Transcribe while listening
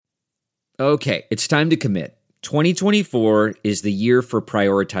Okay, it's time to commit. 2024 is the year for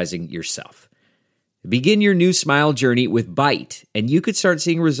prioritizing yourself. Begin your new smile journey with Byte, and you could start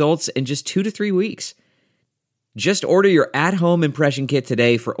seeing results in just 2 to 3 weeks. Just order your at-home impression kit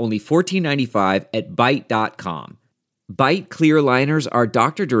today for only $14.95 at Byte.com. Byte clear liners are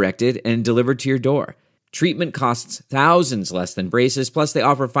doctor-directed and delivered to your door. Treatment costs thousands less than braces, plus they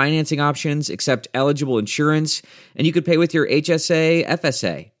offer financing options, accept eligible insurance, and you could pay with your HSA,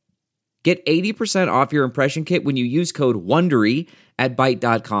 FSA. Get 80% off your impression kit when you use code WONDERY at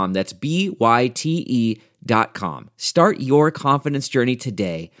Byte.com. That's BYTE.com. Start your confidence journey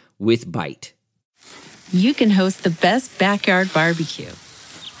today with Byte. You can host the best backyard barbecue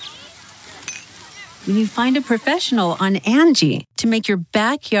when you find a professional on Angie to make your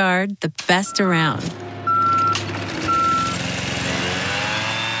backyard the best around.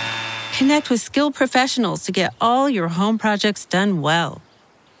 Connect with skilled professionals to get all your home projects done well.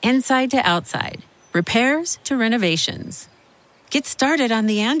 Inside to outside, repairs to renovations. Get started on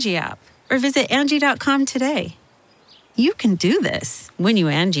the Angie app or visit Angie.com today. You can do this when you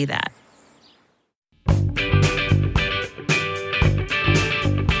Angie that.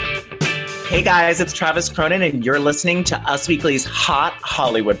 Hey guys, it's Travis Cronin, and you're listening to Us Weekly's Hot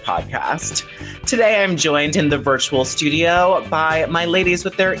Hollywood podcast. Today I'm joined in the virtual studio by my ladies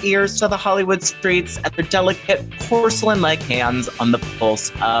with their ears to the Hollywood streets and their delicate porcelain-like hands on the pulse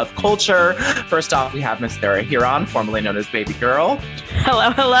of culture. First off, we have Miss Sarah Huron, formerly known as Baby Girl.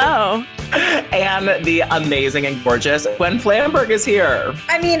 Hello, hello. And the amazing and gorgeous Gwen Flamberg is here.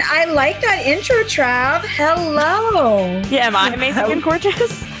 I mean, I like that intro, Trav. Hello. Yeah, am I amazing and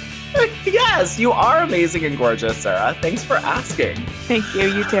gorgeous? Yes, you are amazing and gorgeous, Sarah. Thanks for asking. Thank you.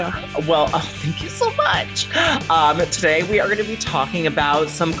 You too. Well, thank you so much. Today, we are going to be talking about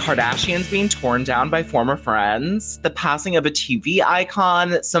some Kardashians being torn down by former friends, the passing of a TV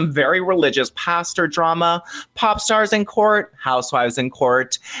icon, some very religious pastor drama, pop stars in court, housewives in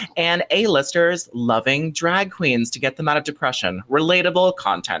court, and A-listers loving drag queens to get them out of depression. Relatable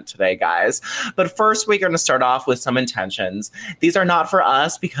content today, guys. But first, we're going to start off with some intentions. These are not for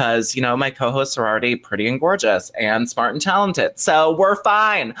us because, you know, my co-hosts are already pretty and gorgeous and smart and talented. So we're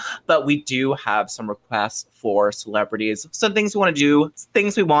fine. But we do have some requests for celebrities. Some things we want to do,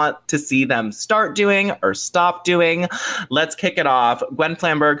 things we want to see them start doing or stop doing. Let's kick it off. Gwen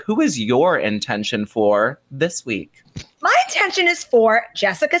Flamberg, who is your intention for this week? My intention is for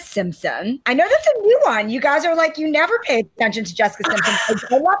Jessica Simpson. I know that's a new one. You guys are like, you never paid attention to Jessica Simpson.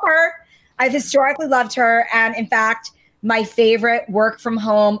 I love her. I've historically loved her. And in fact, my favorite work from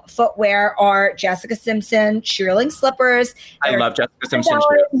home footwear are Jessica Simpson shearling slippers. I love Jessica Simpson.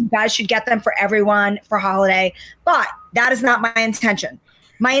 You guys should get them for everyone for holiday. But that is not my intention.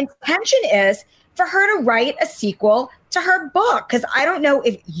 My intention is for her to write a sequel to her book. Because I don't know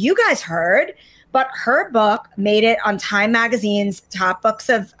if you guys heard, but her book made it on Time Magazine's top books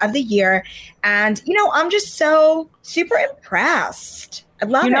of the year. And, you know, I'm just so super impressed. I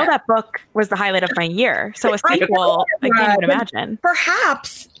love it. That book was the highlight of my year. So a sequel, I can't even imagine.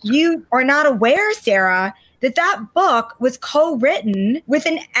 Perhaps you are not aware, Sarah, that book was co-written with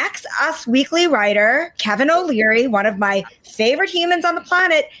an ex-Us Weekly writer, Kevin O'Leary, one of my favorite humans on the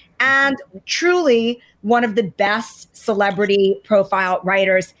planet, and truly one of the best celebrity profile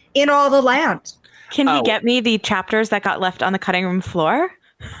writers in all the land. Can you get me the chapters that got left on the cutting room floor?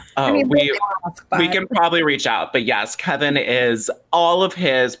 Oh, I mean, we can probably reach out. But yes, Kevin is all of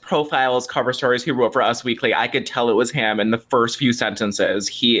his profiles, cover stories he wrote for Us Weekly. I could tell it was him in the first few sentences.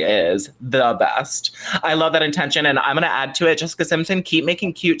 He is the best. I love that intention. And I'm going to add to it, Jessica Simpson, keep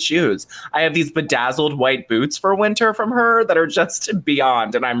making cute shoes. I have these bedazzled white boots for winter from her that are just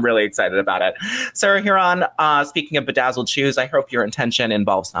beyond. And I'm really excited about it. Sarah Huron, speaking of bedazzled shoes, I hope your intention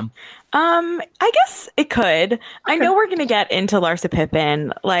involves them. I guess it could. Okay. I know we're going to get into Larsa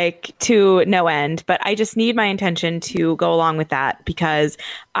Pippen, like, to no end, but I just need my intention to go along with that because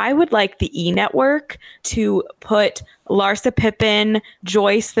I would like the E! Network to put Larsa Pippen,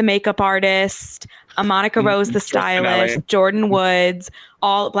 Joyce, the makeup artist, Monica Rose, the stylist, Jordan Woods,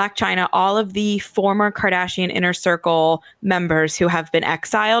 all Black China, all of the former Kardashian inner circle members who have been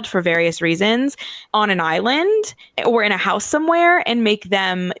exiled for various reasons on an island or in a house somewhere and make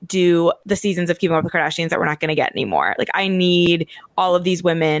them do the seasons of Keeping Up with the Kardashians that we're not going to get anymore. Like, I need all of these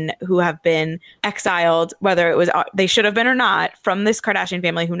women who have been exiled, whether it was they should have been or not, from this Kardashian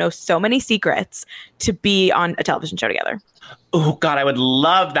family who knows so many secrets to be on a television show together. Oh, God, I would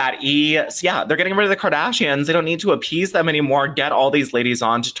love that. So yeah, they're getting rid of the Kardashians. They don't need to appease them anymore. Get all these ladies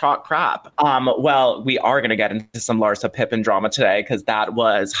on to talk crap. Well, we are going to get into some Larsa Pippen drama today because that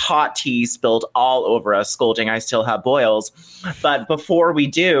was hot tea spilled all over us, scolding I still have boils. But before we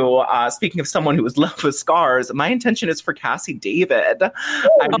do, speaking of someone who was left with scars, my intention is for Cassie David.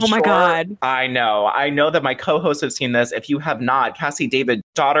 My God. I know that my co-hosts have seen this. If you have not, Cassie David,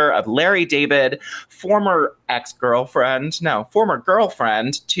 daughter of Larry David, former girlfriend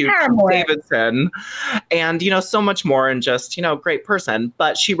to Davidson, and, so much more, and just, great person.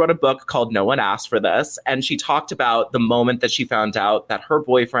 But she wrote a book called No One Asked for This, and she talked about the moment that she found out that her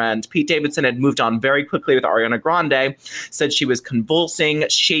boyfriend, Pete Davidson, had moved on very quickly with Ariana Grande, said she was convulsing,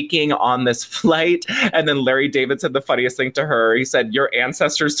 shaking on this flight. And then Larry David said the funniest thing to her. He said, "Your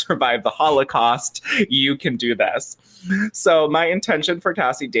ancestors survived the Holocaust. You can do this." So my intention for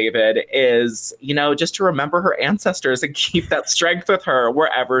Cassie David is, just to remember her ancestors and keep that strength with her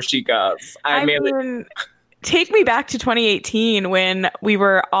wherever she goes. I mean, take me back to 2018 when we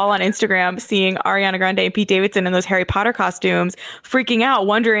were all on Instagram seeing Ariana Grande and Pete Davidson in those Harry Potter costumes, freaking out,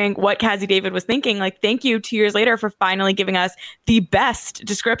 wondering what Cassie David was thinking. Like, thank you 2 years later for finally giving us the best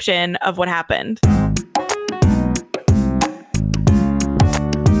description of what happened.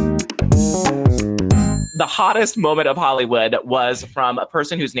 The hottest moment of Hollywood was from a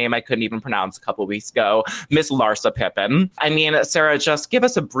person whose name I couldn't even pronounce a couple of weeks ago, Miss Larsa Pippen. I mean, Sarah, just give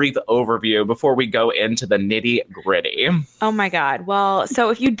us a brief overview before we go into the nitty gritty. Oh my God. Well,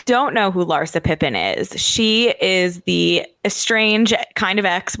 so if you don't know who Larsa Pippen is, she is the estranged kind of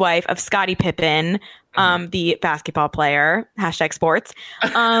ex-wife of Scottie Pippen, the basketball player, #sports.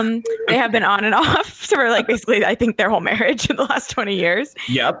 They have been on and off for basically, I think, their whole marriage in the last 20 years.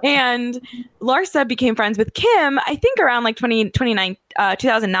 Yep. And Larsa became friends with Kim, I think around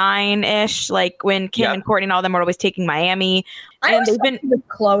 2009-ish, when Kim and Kourtney and all them were always taking Miami. And they've been with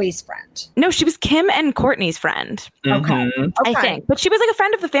Khloe's friend. No, she was Kim and Kourtney's friend. Okay. I think. But she was a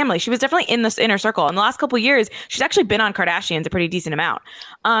friend of the family. She was definitely in this inner circle. In the last couple of years, she's actually been on Kardashians a pretty decent amount.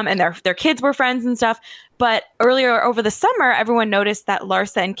 And their kids were friends and stuff. But earlier over the summer, everyone noticed that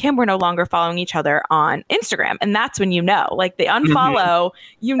Larsa and Kim were no longer following each other on Instagram. And that's when they unfollow,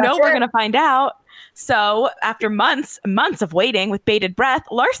 we're going to find out. So after months of waiting with bated breath,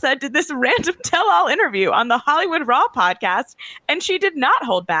 Larsa did this random tell-all interview on the Hollywood Raw podcast, and she did not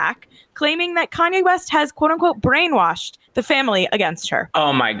hold back, claiming that Kanye West has, quote unquote, brainwashed the family against her.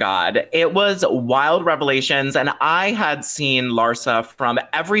 Oh my God. It was wild revelations. And I had seen Larsa from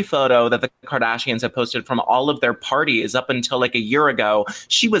every photo that the Kardashians have posted from all of their parties up until a year ago.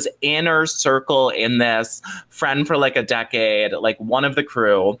 She was inner circle in this, friend for a decade, one of the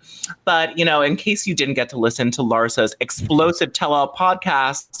crew. But, in case you didn't get to listen to Larsa's explosive tell-all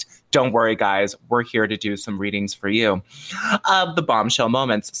podcast, don't worry, guys. We're here to do some readings for you of the bombshell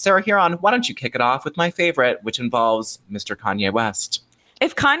moments. Sarah Huron, why don't you kick it off with my favorite, which involves Mr. Kanye West.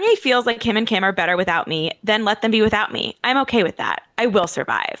 If Kanye feels like him and Kim are better without me, then let them be without me. I'm okay with that. I will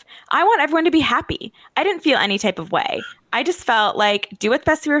survive. I want everyone to be happy. I didn't feel any type of way. I just felt do what's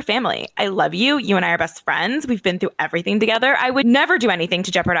best for your family. I love you. You and I are best friends. We've been through everything together. I would never do anything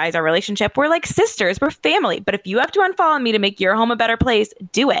to jeopardize our relationship. We're like sisters. We're family. But if you have to unfollow me to make your home a better place,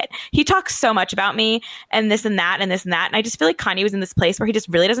 do it. He talks so much about me and this and that and this and that. And I just feel like Kanye was in this place where he just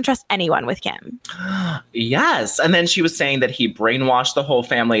really doesn't trust anyone with Kim. Yes. And then she was saying that he brainwashed the whole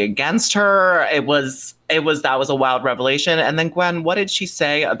family against her. That was a wild revelation. And then Gwen, what did she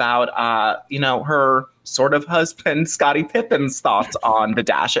say about, her sort of husband, Scottie Pippen's thoughts on the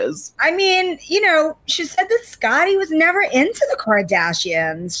Dashes? I mean, she said that Scottie was never into the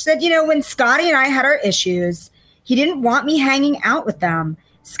Kardashians. She said, when Scottie and I had our issues, he didn't want me hanging out with them.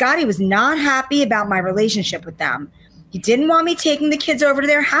 Scottie was not happy about my relationship with them. He didn't want me taking the kids over to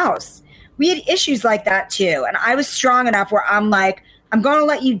their house. We had issues like that too. And I was strong enough where I'm I'm going to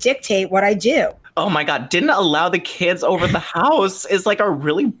let you dictate what I do. Oh my God, didn't allow the kids over the house is a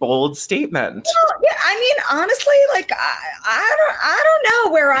really bold statement. Well, yeah, I mean, honestly, I don't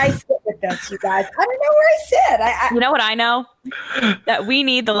know where I sit with this, you guys. I don't know where I sit. You know what I know? That we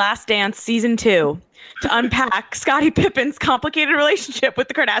need The Last Dance season 2 to unpack Scottie Pippen's complicated relationship with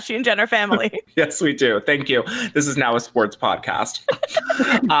the Kardashian-Jenner family. Yes, we do. Thank you. This is now a sports podcast.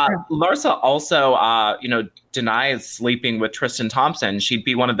 Larsa also, denies sleeping with Tristan Thompson. She'd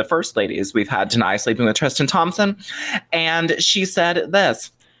be one of the first ladies we've had deny sleeping with Tristan Thompson. And she said this: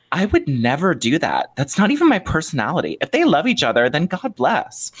 I would never do that. That's not even my personality. If they love each other, then God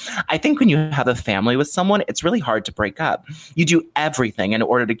bless. I think when you have a family with someone, it's really hard to break up. You do everything in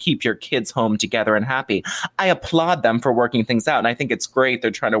order to keep your kids home together and happy. I applaud them for working things out. And I think it's great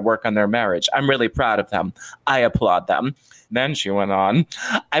they're trying to work on their marriage. I'm really proud of them. I applaud them. Then she went on,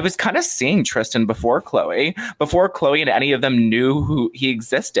 I was kind of seeing Tristan before Khloe and any of them knew who he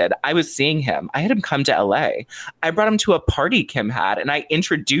existed. I was seeing him. I had him come to LA. I brought him to a party Kim had, and I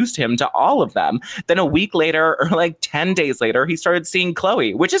introduced him to all of them. Then a week later, or like 10 days later, he started seeing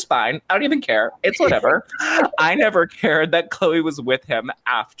Khloe, which is fine. I don't even care. It's whatever. I never cared that Khloe was with him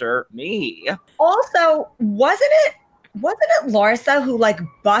after me. Also, wasn't it Larsa who like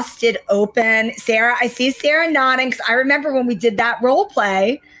busted open Sarah? I see Sarah nodding because I remember when we did that role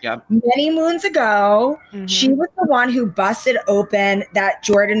play many moons ago. Mm-hmm. She was the one who busted open that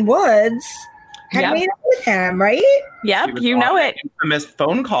Jordan Woods had made up with him, right? Yep, you know it. Infamous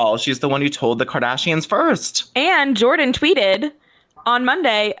phone call. She's the one who told the Kardashians first. And Jordan tweeted on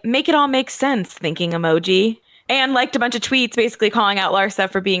Monday, "Make it all make sense," thinking emoji. And liked a bunch of tweets basically calling out Larsa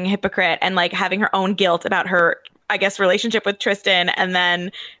for being a hypocrite and like having her own guilt about her, I guess, relationship with Tristan, and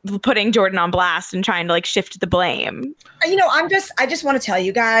then putting Jordan on blast and trying to like shift the blame. You know, I just want to tell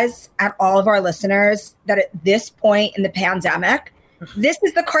you guys and all of our listeners that at this point in the pandemic, this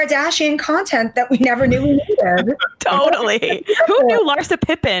is the Kardashian content that we never knew we needed. Totally. Who knew Larsa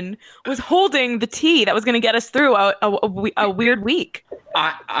Pippen was holding the tea that was going to get us through a weird week?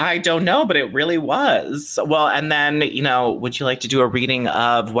 I don't know, but it really was. Well, and then, you know, would you like to do a reading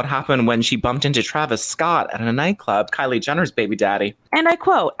of what happened when she bumped into Travis Scott at a nightclub, Kylie Jenner's baby daddy? And I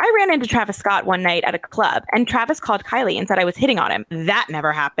quote, "I ran into Travis Scott one night at a club and Travis called Kylie and said I was hitting on him. That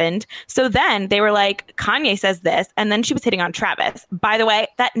never happened. So then they were like, Kanye says this, and then she was hitting on Travis. By the way,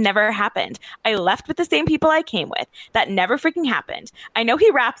 that never happened. I left with the same people I came with. That never freaking happened. I know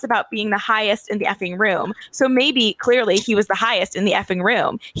he raps about being the highest in the effing room. So maybe clearly he was the highest in the effing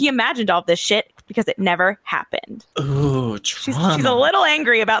room. He imagined all this shit because it never happened." Ooh, she's a little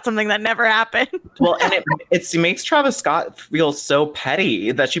angry about something that never happened. Well, and it makes Travis Scott feel so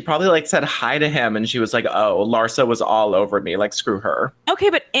petty that she probably like said hi to him and she was like, "Oh, Larsa was all over me. Like, screw her." Okay,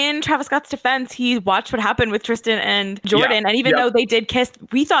 but in Travis Scott's defense, he watched what happened with Tristan and Jordan. And even though they did kiss,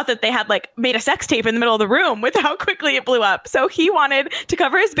 we thought that they had like made a sex tape in the middle of the room with how quickly it blew up. So he wanted to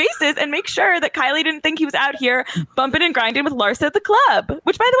cover his bases and make sure that Kylie didn't think he was out here bumping and grinding with Larsa at the club,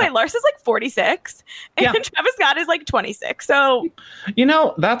 which, by the way, Larsa's like 46 and Travis Scott is like 26. So, you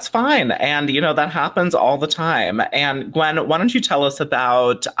know, that's fine. And, you know, that happens all the time. And Gwen, why don't you tell us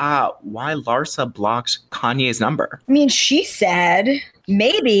about why Larsa blocked Kanye's number? I mean, she said,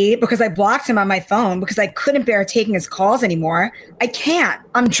 maybe because I blocked him on my phone because I couldn't bear taking his calls anymore. I can't.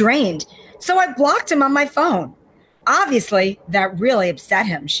 I'm drained. So I blocked him on my phone. Obviously, that really upset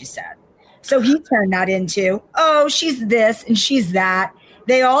him, she said. So he turned that into, oh, she's this and she's that.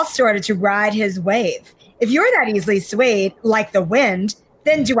 They all started to ride his wave. If you're that easily swayed like the wind,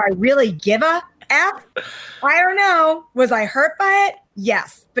 then do I really give a F? I don't know. Was I hurt by it?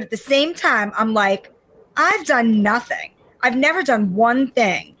 Yes. But at the same time, I'm like, I've done nothing. I've never done one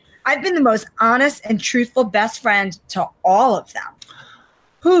thing. I've been the most honest and truthful best friend to all of them.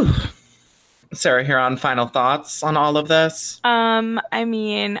 Whew. Sarah, here on final thoughts on all of this. I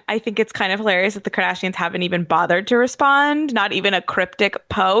mean, I think it's kind of hilarious that the Kardashians haven't even bothered to respond. Not even a cryptic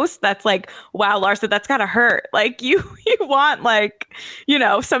post. That's like, wow, Larsa, that's gotta hurt. Like you want like, you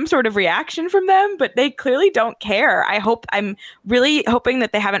know, some sort of reaction from them, but they clearly don't care. I'm really hoping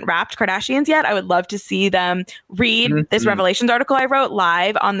that they haven't wrapped Kardashians yet. I would love to see them read this Revelations article I wrote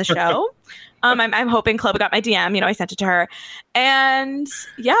live on the show. I'm hoping Chloe got my DM. You know, I sent it to her. And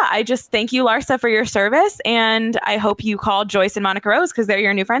yeah, I just thank you, Larsa, for your service. And I hope you call Joyce and Monica Rose because they're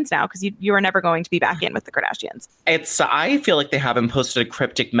your new friends now because you were never going to be back in with the Kardashians. I feel like they haven't posted a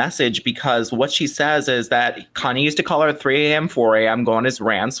cryptic message because what she says is that Kanye used to call her at 3 a.m., 4 a.m., go on his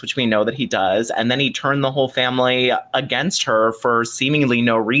rants, which we know that he does. And then he turned the whole family against her for seemingly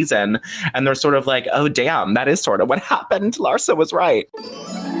no reason. And they're sort of like, oh, damn, that is sort of what happened. Larsa was right.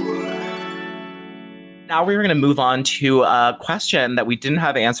 Now we're going to move on to a question that we didn't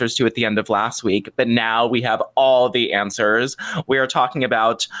have answers to at the end of last week, but now we have all the answers. We are talking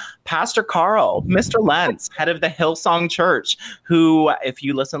about Pastor Carl, Mr. Lentz, head of the Hillsong Church, who, if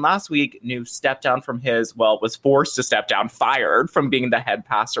you listened last week, stepped down from was forced to step down, fired from being the head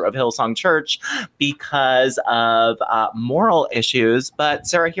pastor of Hillsong Church because of moral issues. But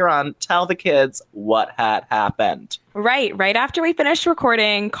Sarah Huron, tell the kids what had happened. Right after we finished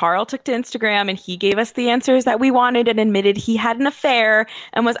recording, Carl took to Instagram and he gave us the answers that we wanted and admitted he had an affair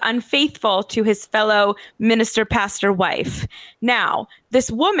and was unfaithful to his fellow minister pastor wife. Now, this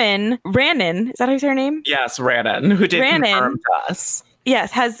woman, Rhiannon, is that her name? Yes, Rhiannon, who did confirm to us.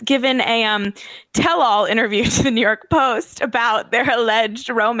 Yes, has given a tell-all interview to the New York Post about their alleged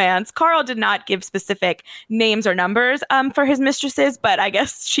romance. Carl did not give specific names or numbers for his mistresses, but I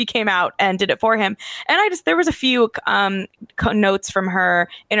guess she came out and did it for him. And there was a few notes from her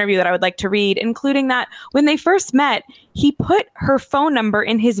interview that I would like to read, including that when they first met, he put her phone number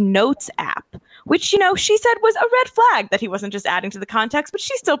in his notes app, which, you know, she said was a red flag that he wasn't just adding to the context, but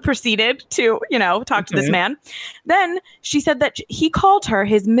she still proceeded to, you know, talk to this man. Then she said that he called her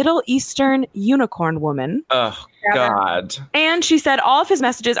his Middle Eastern unicorn woman. Oh, God. And she said all of his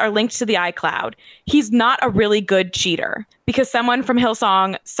messages are linked to the iCloud. He's not a really good cheater because someone from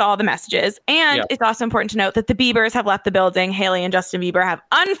Hillsong saw the messages. And it's also important to note that the Biebers have left the building. Haley and Justin Bieber have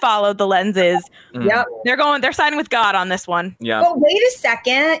unfollowed the Lenses. Yep. They're siding with God on this one. Yeah. But wait a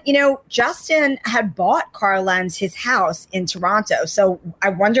second. You know, Justin had bought Carl Lenz his house in Toronto. So I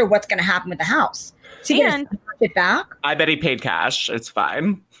wonder what's going to happen with the house. Is he going to it back? I bet he paid cash. It's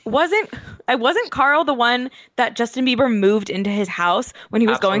fine. Wasn't Carl the one that Justin Bieber moved into his house when he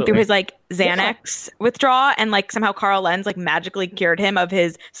was going through his like Xanax withdrawal, and like somehow Carl Lenz like magically cured him of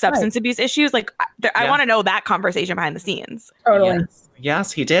his substance abuse issues? Like I want to know that conversation behind the scenes. Totally.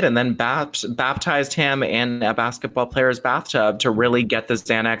 Yes, he did. And then baptized him in a basketball player's bathtub to really get the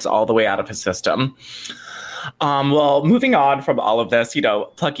Xanax all the way out of his system. Well, moving on from all of this, you know,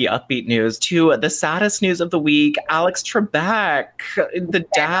 plucky upbeat news to the saddest news of the week. Alex Trebek, the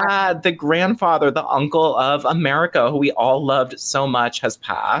dad, the grandfather, the uncle of America, who we all loved so much, has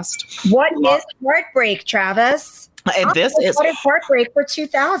passed. What is heartbreak, Travis? And this is heartbreak for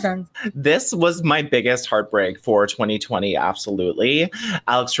 2000. This was my biggest heartbreak for 2020. Absolutely.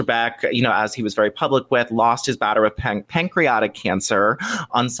 Alex Trebek, you know, as he was very public with, lost his battle with pancreatic cancer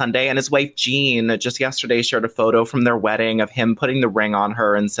on Sunday. And his wife, Jean, just yesterday shared a photo from their wedding of him putting the ring on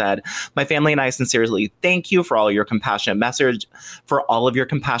her and said, "My family and I sincerely thank you for all of your compassionate messages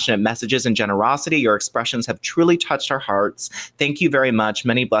and generosity. Your expressions have truly touched our hearts. Thank you very much.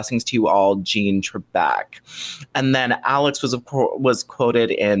 Many blessings to you all, Jean Trebek." And then Alex was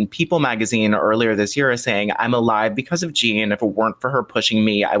quoted in People magazine earlier this year as saying, "I'm alive because of Jean. If it weren't for her pushing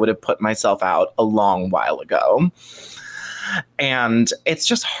me, I would have put myself out a long while ago." And it's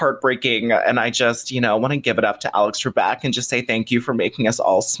just heartbreaking. And I just, you know, want to give it up to Alex Trebek and just say thank you for making us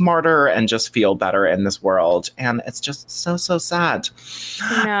all smarter and just feel better in this world. And it's just so, so sad.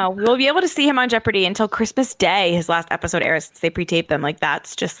 No, we'll be able to see him on Jeopardy until Christmas Day. His last episode airs since they pre-taped them. Like,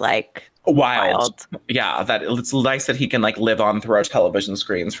 that's just like wild. Yeah, that it's nice that he can like live on through our television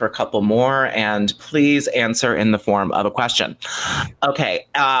screens for a couple more. And please answer in the form of a question. Okay,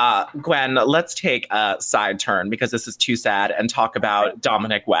 Gwen, let's take a side turn because this is too sad and talk about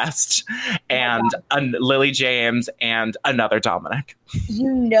Dominic West and Lily James and another Dominic.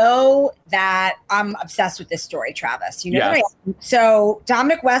 You know that I'm obsessed with this story, Travis. You know that I am. So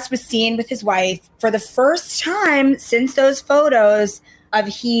Dominic West was seen with his wife for the first time since those photos of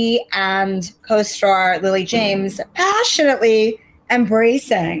he and co-star Lily James passionately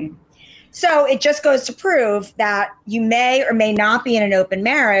embracing. So it just goes to prove that you may or may not be in an open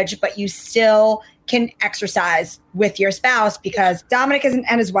marriage, but you still can exercise with your spouse, because Dominic and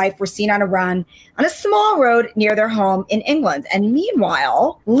his wife were seen on a run on a small road near their home in England. And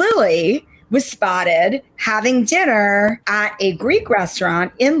meanwhile, Lily was spotted having dinner at a Greek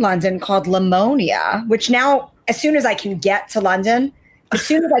restaurant in London called Lamonia, which now, as soon as I can get to London, as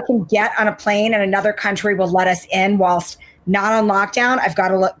soon as I can get on a plane and another country will let us in whilst not on lockdown, I've got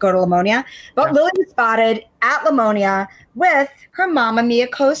to go to Lamonia. But Lily was spotted at Lamonia with her Mamma Mia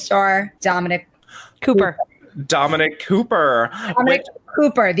co-star, Dominic Cooper. Dominic Cooper.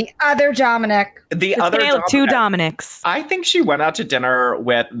 Cooper, the other Dominic. The other Dominic. Two Dominics. I think she went out to dinner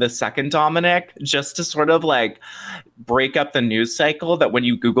with the second Dominic just to sort of like break up the news cycle that when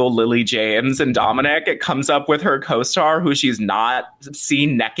you Google Lily James and Dominic, it comes up with her co-star who she's not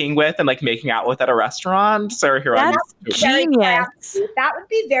seen necking with and like making out with at a restaurant. Sarah Huron. That's genius. That would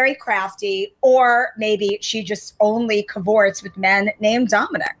be very crafty. Or maybe she just only cavorts with men named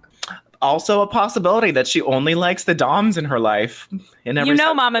Dominic. Also a possibility that she only likes the Doms in her life.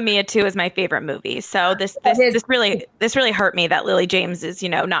 Mamma Mia 2 is my favorite movie. So this really hurt me that Lily James is,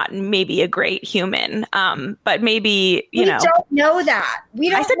 not maybe a great human. But maybe, we don't know that.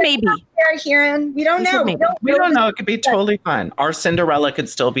 I said maybe. We don't know. We don't know. It could be totally fine. Our Cinderella could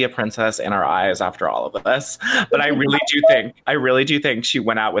still be a princess in our eyes after all of this. But I really do think she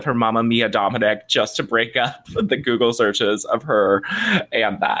went out with her Mamma Mia Dominic just to break up the Google searches of her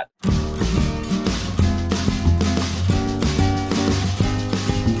and that.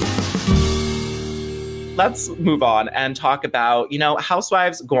 let's move on and talk about,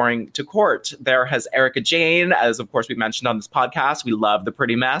 housewives going to court. There has Erica Jane, as of course we mentioned on this podcast. We love the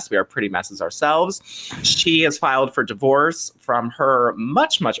pretty mess. We are pretty messes ourselves. She has filed for divorce from her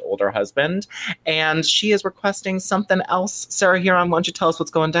much, much older husband, and she is requesting something else. Sarah Huron, why don't you tell us what's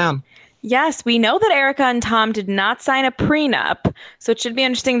going down? Yes, we know that Erica and Tom did not sign a prenup, so it should be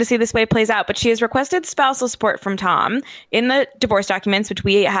interesting to see this way it plays out. But she has requested spousal support from Tom in the divorce documents, which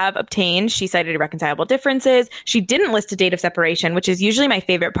we have obtained. She cited irreconcilable differences. She didn't list a date of separation, which is usually my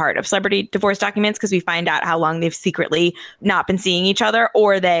favorite part of celebrity divorce documents because we find out how long they've secretly not been seeing each other,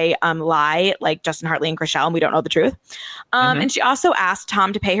 or they lie, like Justin Hartley and Chrishell, and we don't know the truth. And she also asked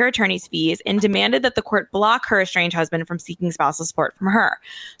Tom to pay her attorney's fees and demanded that the court block her estranged husband from seeking spousal support from her.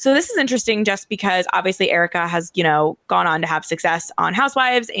 So this is interesting just because obviously Erica has, gone on to have success on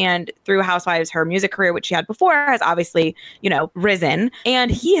Housewives, and through Housewives, her music career, which she had before, has obviously, risen.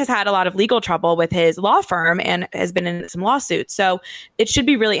 And he has had a lot of legal trouble with his law firm and has been in some lawsuits. So it should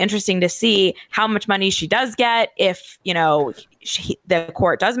be really interesting to see how much money she does get if, the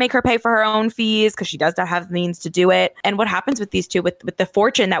court does make her pay for her own fees because she does not have the means to do it. And what happens with these two with the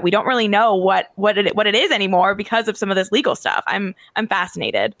fortune that we don't really know what it is anymore because of some of this legal stuff. I'm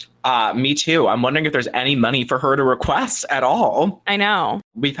fascinated. Me too. I'm wondering if there's any money for her to request at all. I know.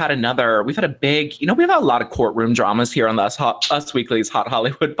 We've had a big, we have a lot of courtroom dramas here on the Us Weekly's Hot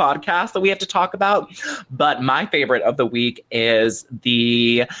Hollywood podcast that we have to talk about. But my favorite of the week is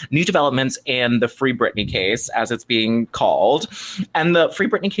the new developments in the Free Britney case, as it's being called. And the Free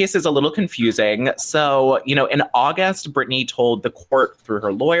Britney case is a little confusing. So, in August, Britney told the court through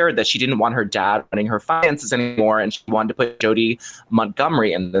her lawyer that she didn't want her dad running her finances anymore, and she wanted to put Jody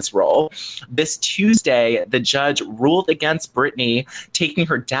Montgomery in this role. This Tuesday, the judge ruled against Britney taking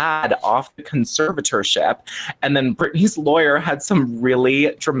her dad off the conservatorship. And then Britney's lawyer had some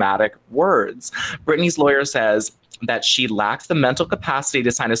really dramatic words. Britney's lawyer says that she lacks the mental capacity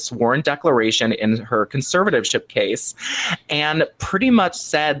to sign a sworn declaration in her conservatorship case, and pretty much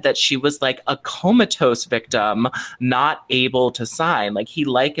said that she was like a comatose victim, not able to sign. Like, he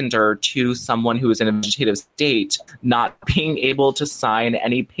likened her to someone who is in a vegetative state, not being able to sign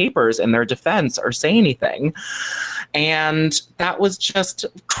any papers in their defense or say anything. And that was just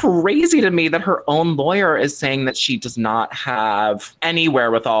crazy to me that her own lawyer is saying that she does not have any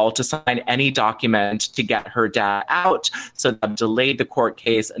wherewithal to sign any document to get her dad out. So they've delayed the court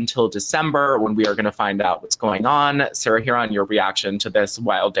case until December, when we are going to find out what's going on. Sarah, here on your reaction to this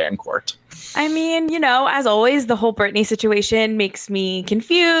wild day in court. I mean, as always, the whole Britney situation makes me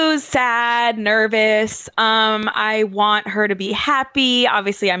confused, sad, nervous. I want her to be happy.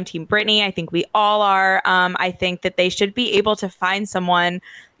 Obviously, I'm Team Britney. I think we all are. I think that they should be able to find someone,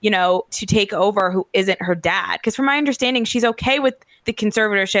 to take over who isn't her dad. Because from my understanding, she's okay with the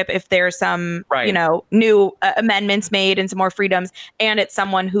conservatorship if there's some, new amendments made and some more freedoms, and it's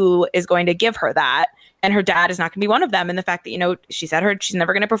someone who is going to give her that. And her dad is not going to be one of them. And the fact that, she said she's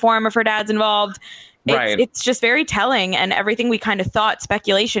never going to perform if her dad's involved. It's just very telling. And everything we kind of thought,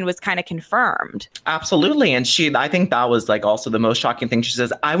 speculation, was kind of confirmed. Absolutely. And I think that was like also the most shocking thing. She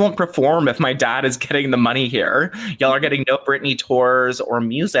says, I won't perform if my dad is getting the money here. Y'all are getting no Britney tours or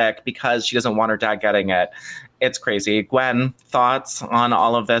music because she doesn't want her dad getting it. It's crazy. Gwen, thoughts on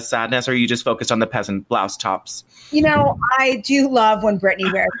all of this sadness? Or are you just focused on the peasant blouse tops? I do love when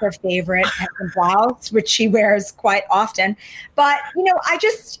Britney wears her favorite peasant blouse, which she wears quite often. But,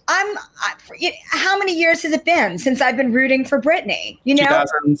 how many years has it been since I've been rooting for Britney?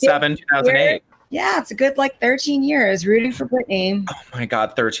 2007, 2008. Yeah, it's a good 13 years rooting for Britney. Oh my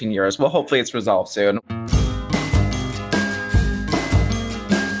God, 13 years. Well, hopefully it's resolved soon.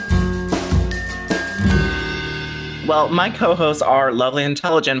 Well, my co-hosts are lovely and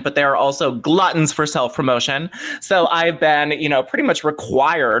intelligent, but they are also gluttons for self-promotion. So I've been, pretty much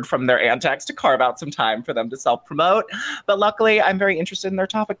required from their antics to carve out some time for them to self-promote. But luckily, I'm very interested in their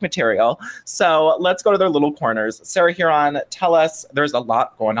topic material. So let's go to their little corners. Sarah Huron, tell us, there's a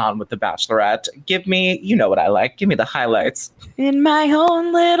lot going on with The Bachelorette. Give me, what I like. Give me the highlights. In my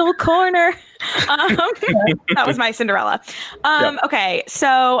own little corner. That was my Cinderella. Yep. Okay,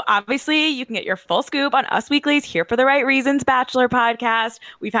 so obviously you can get your full scoop on Us Weekly's Here for the Right Reasons Bachelor podcast.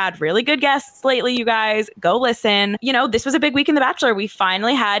 We've had really good guests lately, you guys. Go listen. This was a big week in The Bachelor. We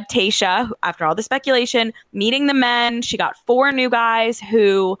finally had Tayshia, after all the speculation, meeting the men. She got 4 new guys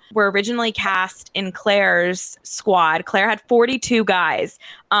who were originally cast in Claire's squad. Claire had 42 guys.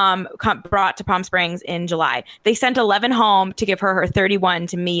 brought to Palm Springs in July. They sent 11 home to give her 31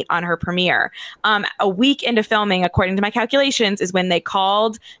 to meet on her premiere. A week into filming, according to my calculations, is when they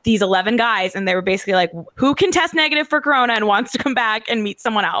called these 11 guys, and they were basically like, who can test negative for corona and wants to come back and meet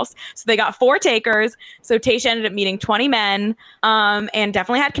someone else? So they got 4 takers. So Tayshia ended up meeting 20 men, and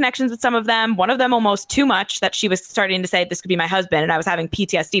definitely had connections with some of them. One of them almost too much, that she was starting to say, this could be my husband, and I was having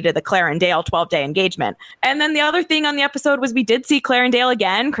PTSD to the Claire and Dale 12-day engagement. And then the other thing on the episode was we did see Claire and Dale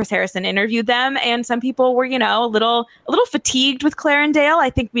again. Chris Harrison interviewed them, and some people were, a little fatigued with Claire and Dale. I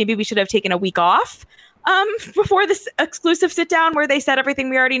think maybe we should have taken a week off before this exclusive sit down where they said everything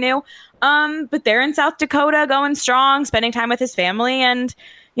we already knew. But they're in South Dakota going strong, spending time with his family, and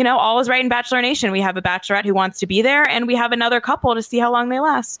all is right in Bachelor Nation. We have a bachelorette who wants to be there, and we have another couple to see how long they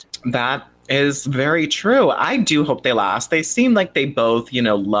last. That is very true. I do hope they last. They seem like they both,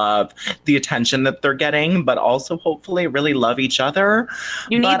 love the attention that they're getting, but also hopefully really love each other.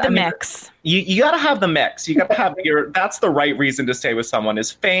 You need the mix. You got to have the mix. You got to have that's the right reason to stay with someone, is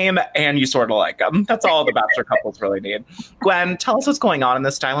fame and you sort of like them. That's all the Bachelor couples really need. Gwen, tell us what's going on in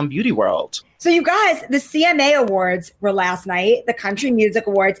the style and beauty world. So you guys, the CMA Awards were last night, the Country Music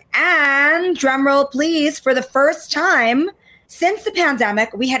Awards, and drumroll please, for the first time since the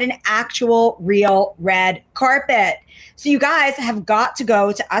pandemic, we had an actual real red carpet. So you guys have got to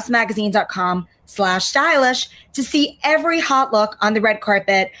go to usmagazine.com/stylish to see every hot look on the red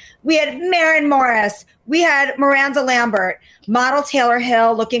carpet. We had Maren Morris. We had Miranda Lambert, model Taylor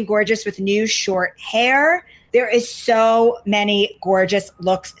Hill looking gorgeous with new short hair. There is so many gorgeous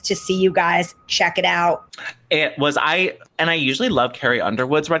looks to see, you guys. Check it out. It was, I usually love Carrie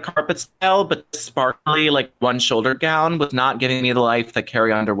Underwood's red carpet style, but the sparkly, one shoulder gown was not giving me the life that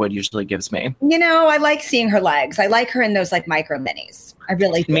Carrie Underwood usually gives me. I like seeing her legs. I like her in those micro minis. I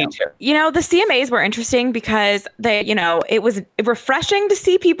really do. Me too. The CMAs were interesting because they, it was refreshing to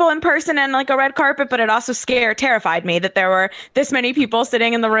see people in person and a red carpet, but it also terrified me that there were this many people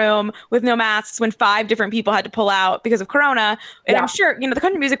sitting in the room with no masks when 5 different people had to pull out because of corona. And I'm sure, the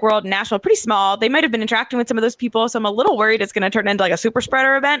country music world in Nashville, pretty small. They might have been interacting with some of those people. So I'm a little worried it's going to turn into a super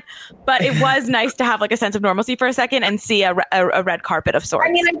spreader event, but it was nice to have a sense of normalcy for a second and see a red carpet of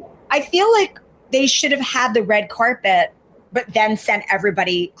sorts. I feel like they should have had the red carpet, but then sent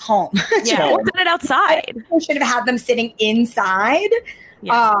everybody home. Yeah, or done it outside. We should have had them sitting inside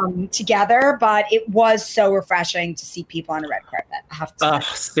together, but it was so refreshing to see people on a red carpet. I have to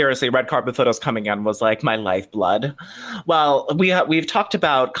say. Seriously, red carpet photos coming in was my lifeblood. Well, we've talked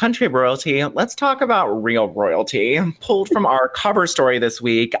about country royalty. Let's talk about real royalty. Pulled from our cover story this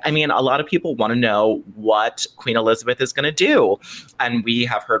week. A lot of people want to know what Queen Elizabeth is going to do. And we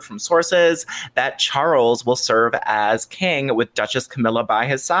have heard from sources that Charles will serve as king with Duchess Camilla by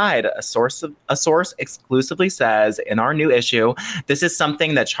his side. A source exclusively says in our new issue, this is something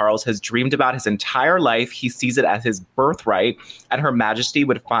that Charles has dreamed about his entire life. He sees it as his birthright, and Her Majesty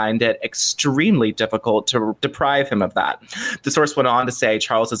would find it extremely difficult to deprive him of that. The source went on to say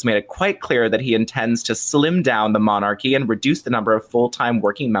Charles has made it quite clear that he intends to slim down the monarchy and reduce the number of full-time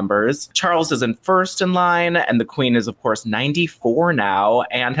working members. Charles is in first in line, and the Queen is, of course, 94 now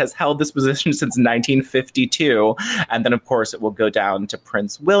and has held this position since 1952. And then, of course, it will go down to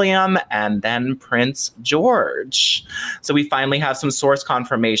Prince William and then Prince George. So we finally have some source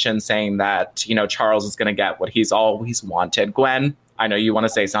confirmation saying that, Charles is going to get what he's always wanted. Gwen, I know you want to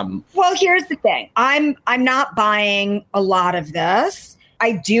say something. Well, here's the thing. I'm not buying a lot of this.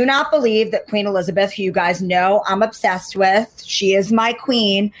 I do not believe that Queen Elizabeth, who you guys know I'm obsessed with, she is my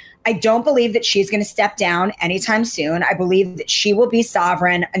queen. I don't believe that she's going to step down anytime soon. I believe that she will be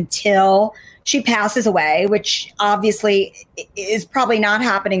sovereign until she passes away, which obviously is probably not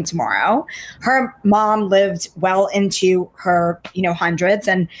happening tomorrow. Her mom lived well into her, hundreds,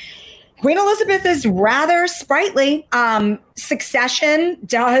 and Queen Elizabeth is rather sprightly. Succession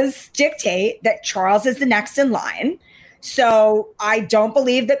does dictate that Charles is the next in line. So I don't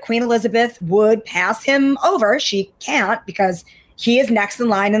believe that Queen Elizabeth would pass him over. She can't, because he is next in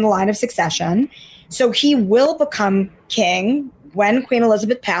the line of succession. So he will become king when Queen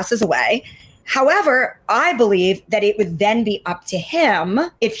Elizabeth passes away. However, I believe that it would then be up to him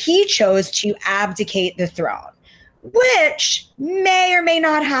if he chose to abdicate the throne, which may or may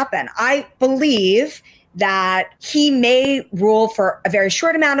not happen. I believe that he may rule for a very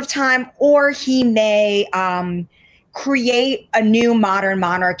short amount of time, or he may create a new modern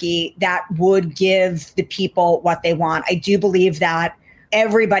monarchy that would give the people what they want. I do believe that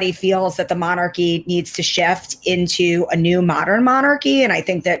everybody feels that the monarchy needs to shift into a new modern monarchy. And I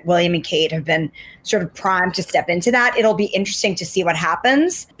think that William and Kate have been sort of primed to step into that. It'll be interesting to see what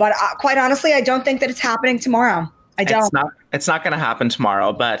happens. But quite honestly, I don't think that it's happening tomorrow. I don't. It's not going to happen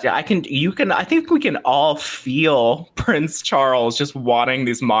tomorrow, but I think we can all feel Prince Charles just wanting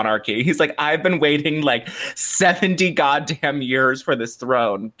this monarchy. He's like, I've been waiting like 70 goddamn years for this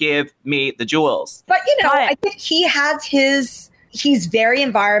throne. Give me the jewels. But, I think he's very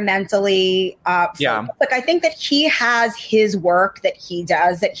environmentally Like, I think that he has his work that he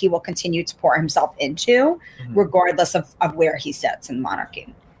does that he will continue to pour himself into, regardless of where he sits in the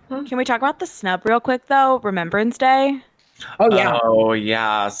monarchy. Can we talk about the snub real quick, though? Remembrance Day. Oh,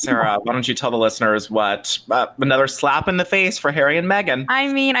 yeah. Sarah, why don't you tell the listeners what another slap in the face for Harry and Meghan?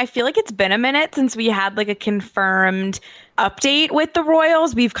 I mean, I feel like it's been a minute since we had like a confirmed update with the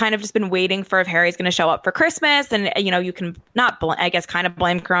royals. We've kind of just been waiting for if Harry's going to show up for Christmas. And, you can not, kind of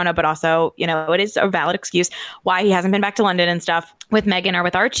blame Corona, but also, it is a valid excuse why he hasn't been back to London and stuff with Meghan or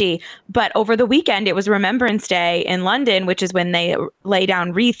with Archie. But over the weekend, it was Remembrance Day in London, which is when they lay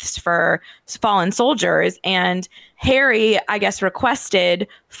down wreaths for fallen soldiers. And Harry, I guess, requested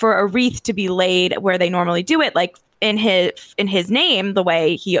for a wreath to be laid where they normally do it, like in his name, the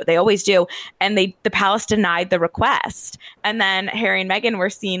way they always do, and the palace denied the request. And then Harry and Meghan were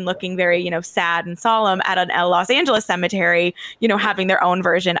seen looking very, sad and solemn at a Los Angeles cemetery, having their own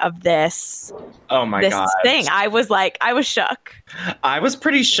version of this. Oh my God. Thing. I was shook. I was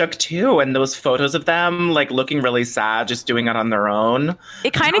pretty shook too. And those photos of them like looking really sad, just doing it on their own.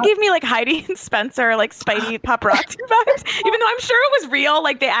 It kind of gave me like Heidi and Spencer, like Spidey paparazzi vibes, even though I'm sure it was real.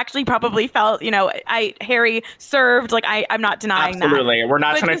 Like they actually probably felt, Harry served. Like I'm not denying that. Absolutely. We're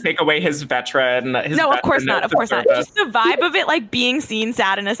not trying to take away his veteran. No, of course not. Of course not. Just the vibe of it, like being seen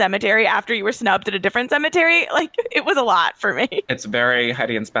sad in a cemetery after you were snubbed at a different cemetery. Like it was a lot for me. It's very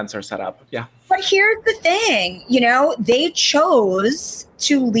Heidi and Spencer set up. Yeah. But here's the thing, they chose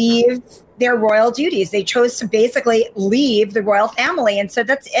to leave their royal duties. They chose to basically leave the royal family. And so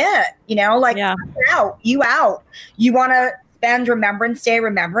that's it, you're out, you out. You want to spend Remembrance Day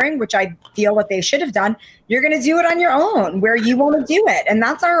remembering, which I feel what they should have done. You're going to do it on your own where you want to do it. And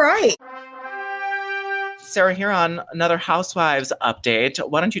that's all right. Sarah, here on another Housewives update,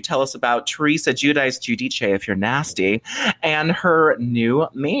 why don't you tell us about Teresa Giudice Giudice, if you're nasty, and her new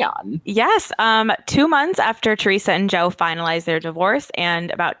man? Yes. 2 months after Teresa and Joe finalized their divorce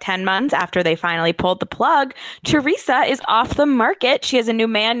and about 10 months after they finally pulled the plug, Teresa is off the market. She has a new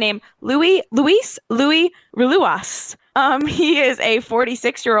man named Luis Ruelas. He is a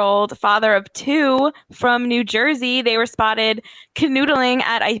 46-year-old father of 2 from New Jersey. They were spotted canoodling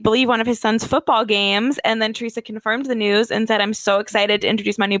at, I believe, one of his son's football games. And then Teresa confirmed the news and said, I'm so excited to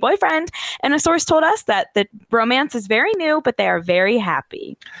introduce my new boyfriend. And a source told us that the romance is very new, but they are very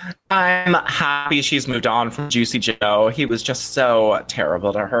happy. I'm happy she's moved on from Juicy Joe. He was just so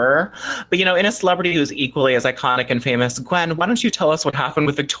terrible to her. But, in a celebrity who's equally as iconic and famous, Gwen, why don't you tell us what happened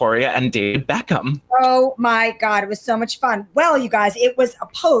with Victoria and David Beckham? Oh, my God. It was so much fun. Well, you guys, it was a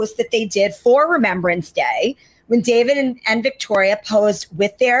post that they did for Remembrance Day when David and Victoria posed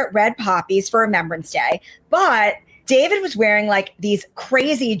with their red poppies for Remembrance Day. But David was wearing like these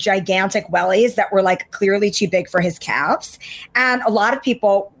crazy gigantic wellies that were like clearly too big for his calves. And a lot of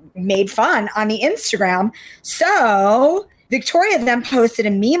people made fun on the Instagram. So Victoria then posted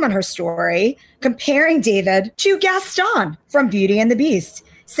a meme on her story comparing David to Gaston from Beauty and the Beast,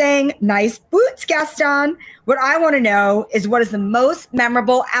 saying, "Nice boots, Gaston." What I want to know is what is the most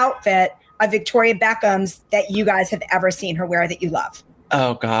memorable outfit of Victoria Beckham's that you guys have ever seen her wear that you love?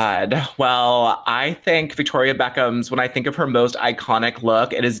 Oh, God. Well, I think Victoria Beckham's, when I think of her most iconic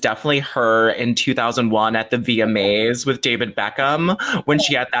look, it is definitely her in 2001 at the VMAs with David Beckham, when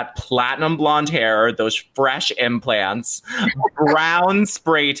she had that platinum blonde hair, those fresh implants, brown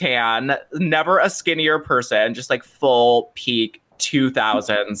spray tan, never a skinnier person, just like full peak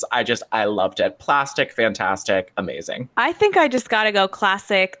 2000s. I loved it. Plastic, fantastic, amazing. I think I just got to go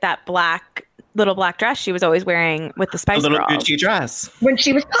classic, that little black dress she was always wearing with the Spice Girls. A little Gucci dress. When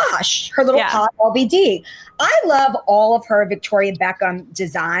she was posh, her little posh LBD. I love all of her Victoria Beckham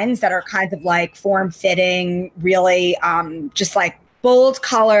designs that are kind of like form-fitting, really just like bold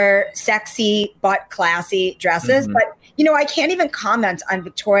color, sexy, but classy dresses. Mm-hmm. But I can't even comment on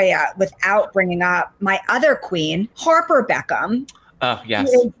Victoria without bringing up my other queen, Harper Beckham. Oh,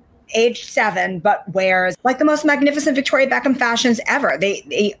 yes. Age 7, but wears like the most magnificent Victoria Beckham fashions ever.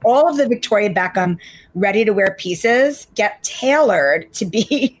 They all of the Victoria Beckham ready-to-wear pieces get tailored to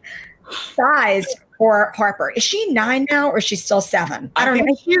be sized or Harper. Is she 9 now or is she still 7? I don't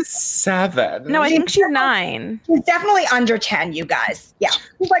know. She's 7. No, I think she's 9. She's definitely under 10, you guys. Yeah.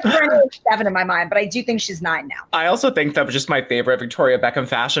 She's like 7 in my mind, but I do think she's 9 now. I also think that was just my favorite Victoria Beckham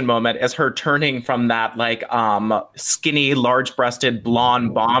fashion moment is her turning from that like skinny, large-breasted,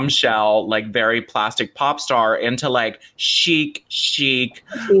 blonde bombshell, like very plastic pop star into like chic,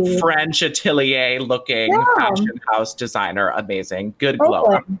 French atelier looking fashion house designer. Amazing. Good glow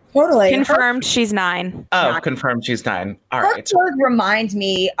up. Totally. Confirmed she's 9. Oh, confirmed she's 9. All Her right. clothes remind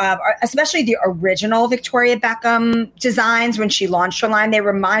me of, especially the original Victoria Beckham designs when she launched her line. They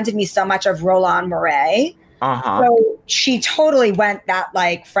reminded me so much of Roland Mouret. So she totally went that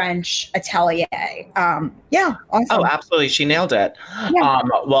like French atelier. Yeah, awesome. Oh, absolutely. She nailed it. Yeah.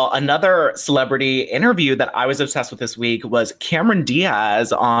 Well, another celebrity interview that I was obsessed with this week was Cameron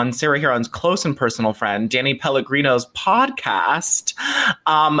Diaz on Sarah Huron's close and personal friend, Danny Pellegrino's podcast.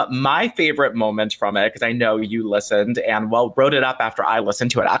 My favorite moment from it, because I know you listened and wrote it up after I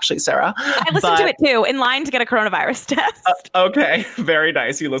listened to it, actually, Sarah. I listened to it too, in line to get a coronavirus test. Okay, very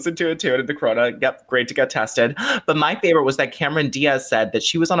nice. You listened to it too, and the corona. Yep, great to get tested. But my favorite was that Cameron Diaz said that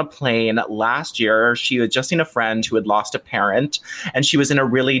she was on a plane last year. She had just seen a friend who had lost a parent, and she was in a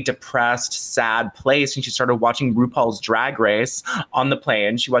really depressed, sad place. And she started watching RuPaul's Drag Race on the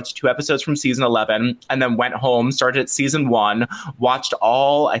plane. She watched 2 episodes from season 11 and then went home, started at season 1, watched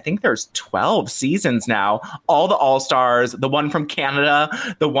all, I think there's 12 seasons now, all the All-Stars, the one from Canada,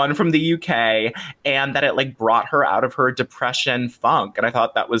 the one from the UK, and that it like brought her out of her depression funk. And I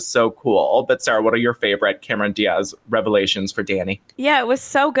thought that was so cool. But Sarah, what are your favorite Cameron Diaz revelations for Danny? Yeah, it was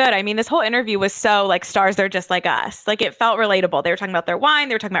so good. I mean, this whole interview was so like stars, they're just like us. Like it felt relatable. They were talking about their wine.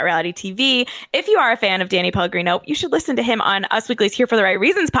 They were talking about reality TV. If you are a fan of Danny Pellegrino, you should listen to him on Us Weekly's Here for the Right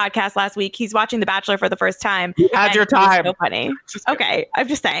Reasons podcast last week. He's watching The Bachelor for the first time. You had your time. So funny. Okay, I'm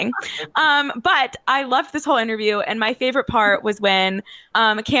just saying. But I loved this whole interview. And my favorite part was when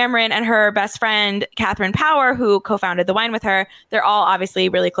Cameron and her best friend, Catherine Power, who co-founded The Wine with her, they're all obviously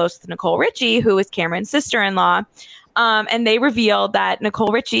really close with Nicole Richie, who is Cameron's sister-in-law. And they revealed that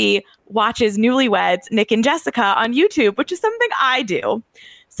Nicole Richie watches Newlyweds, Nick and Jessica on YouTube, which is something I do.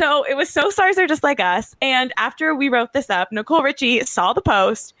 So it was so stars are just like us. And after we wrote this up, Nicole Richie saw the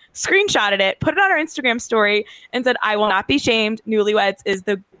post, screenshotted it, put it on her Instagram story, and said, "I will not be shamed. Newlyweds is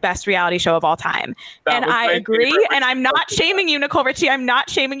the best reality show of all time." And I agree. And I'm not shaming you, Nicole Richie. I'm not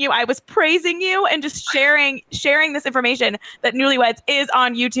shaming you. I was praising you and just sharing this information that Newlyweds is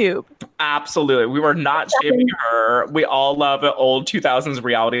on YouTube. Absolutely. We were not shaming her. We all love an old 2000s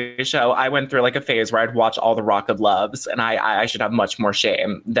reality show. I went through like a phase where I'd watch all the Rock of Loves, and I should have much more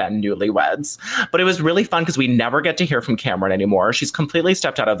shame than Newlyweds. But it was really fun because we never get to hear from Cameron anymore. She's completely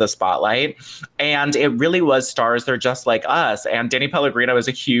stepped out of the spotlight. And it really was stars. They're just like us. And Danny Pellegrino is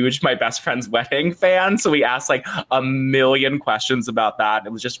a huge My Best Friend's Wedding fan. So we asked like a million questions about that.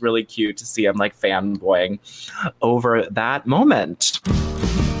 It was just really cute to see him like fanboying over that moment.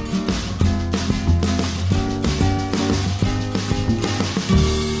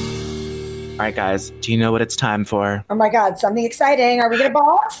 All right, guys, do you know what it's time for? Oh my God, something exciting. Are we going to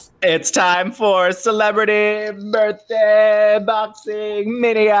box? It's time for Celebrity Birthday Boxing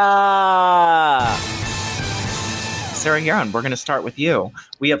Mania. Sarah Huron, we're going to start with you.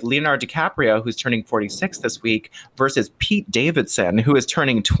 We have Leonardo DiCaprio, who's turning 46 this week, versus Pete Davidson, who is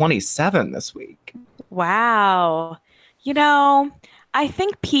turning 27 this week. Wow. You know, I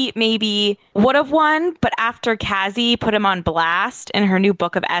think Pete maybe would have won, but after Cassie put him on blast in her new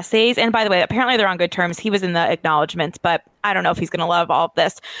book of essays, and by the way, apparently they're on good terms. He was in the acknowledgments, but I don't know if he's going to love all of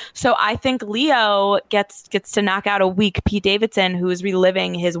this. So I think Leo gets to knock out a weak Pete Davidson, who is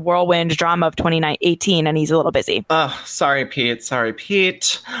reliving his whirlwind drama of 2018, and he's a little busy. Oh, sorry, Pete. Sorry,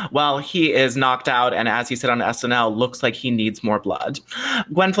 Pete. Well, he is knocked out, and as he said on SNL, looks like he needs more blood.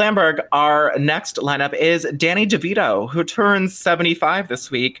 Gwen Flamberg, our next lineup is Danny DeVito, who turns 75 this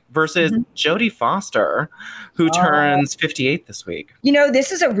week, versus Jodie Foster, who turns 58 this week. You know,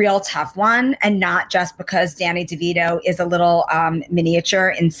 this is a real tough one, and not just because Danny DeVito is a little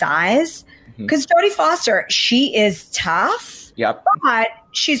miniature in size. Because Jodie Foster, she is tough, but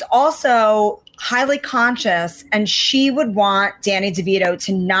she's also highly conscious, and she would want Danny DeVito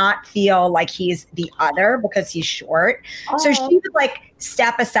to not feel like he's the other because he's short. So she would like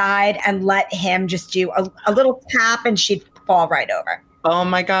step aside and let him just do a little tap, and she'd fall right over. Oh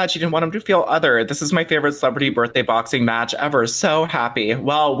my God, she didn't want him to feel other. This is my favorite celebrity birthday boxing match ever. So happy.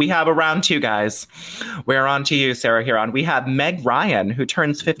 Well, we have a round 2, guys. We're on to you, Sarah Huron. We have Meg Ryan, who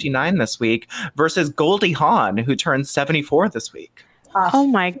turns 59 this week, versus Goldie Hawn, who turns 74 this week. tough. Oh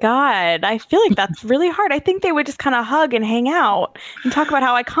my God. I feel like that's really hard. I think they would just kind of hug and hang out and talk about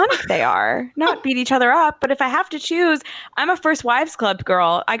how iconic they are, not beat each other up. But if I have to choose, I'm a First Wives Club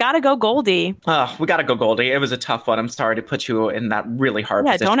girl. I got to go Goldie. Oh, we got to go Goldie. It was a tough one. I'm sorry to put you in that really hard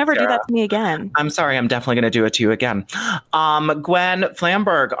position. Don't ever Sarah. do that to me again. I'm sorry. I'm definitely going to do it to you again. Gwen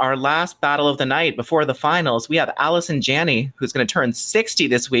Flamberg, our last battle of the night before the finals. We have Allison Janney, who's going to turn 60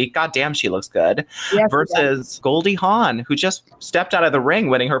 this week. God damn, she looks good. Yes, versus Goldie Hawn, who just stepped out of the ring,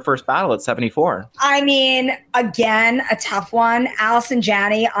 winning her first battle at 74. I mean, again, a tough one. Allison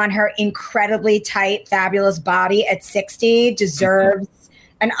Janney on her incredibly tight, fabulous body at 60 deserves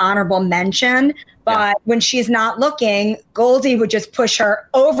an honorable mention. But when she's not looking, Goldie would just push her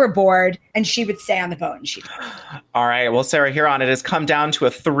overboard and she would stay on the boat. And All right. Well, Sarah, here on it has come down to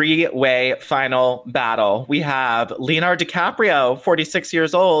a 3-way final battle. We have Leonardo DiCaprio, 46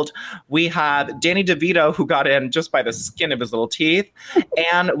 years old. We have Danny DeVito, who got in just by the skin of his little teeth.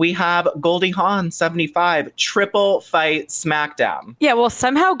 And we have Goldie Hawn, 75. Triple fight smackdown. Yeah, well,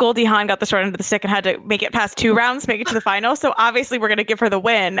 somehow Goldie Hawn got the short end of the stick and had to make it past 2 rounds, make it to the final. So obviously we're going to give her the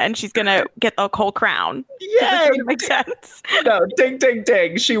win and she's going to get the whole crown. Yay! Makes sense. No, ding, ding,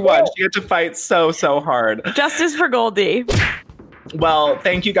 ding. She won. She had to fight so hard. Justice for Goldie. Well,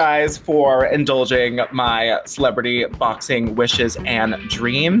 thank you guys for indulging my celebrity boxing wishes and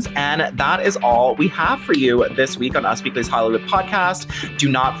dreams. And that is all we have for you this week on Us Weekly's Hollywood podcast. Do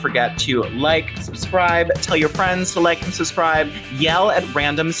not forget to like, subscribe, tell your friends to like and subscribe, yell at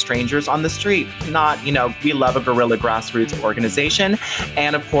random strangers on the street. Not, we love a guerrilla grassroots organization.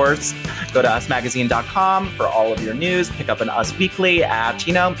 And of course, go to usmagazine.com for all of your news. Pick up an Us Weekly at,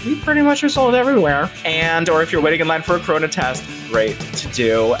 we pretty much are sold everywhere. Or if you're waiting in line for a Corona test, great to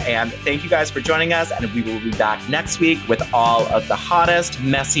do. And thank you guys for joining us. And we will be back next week with all of the hottest,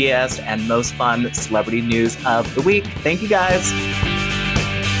 messiest, and most fun celebrity news of the week. Thank you guys.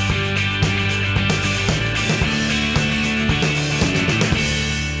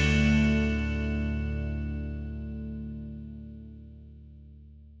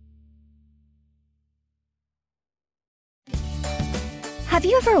 Have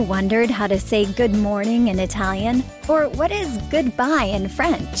you ever wondered how to say good morning in Italian? Or what is goodbye in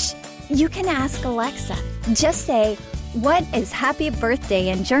French? You can ask Alexa. Just say, what is happy birthday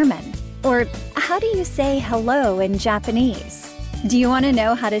in German? Or how do you say hello in Japanese? Do you want to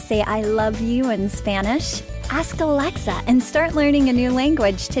know how to say I love you in Spanish? Ask Alexa and start learning a new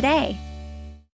language today.